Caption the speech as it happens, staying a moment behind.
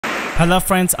Hello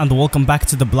friends and welcome back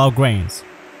to the Blaugrains.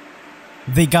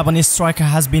 The Gabonese striker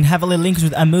has been heavily linked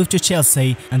with a move to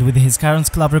Chelsea, and with his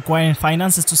current club requiring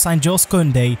finances to sign Jules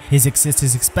Kounde, his exit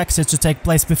is expected to take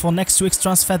place before next week's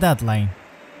transfer deadline.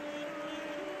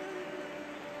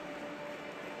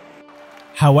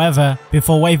 However,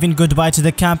 before waving goodbye to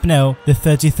the Camp Nou, the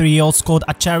 33-year-old scored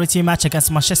a charity match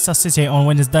against Manchester City on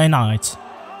Wednesday night.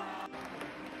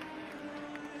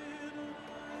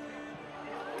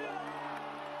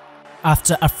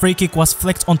 After a free kick was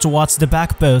flicked on towards the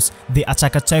back post, the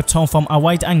attacker taped home from a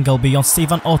wide angle beyond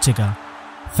Stefan Ortega.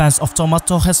 Fans of Thomas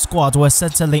Tuchel's squad were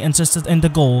certainly interested in the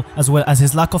goal, as well as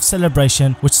his lack of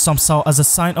celebration, which some saw as a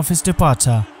sign of his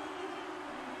departure.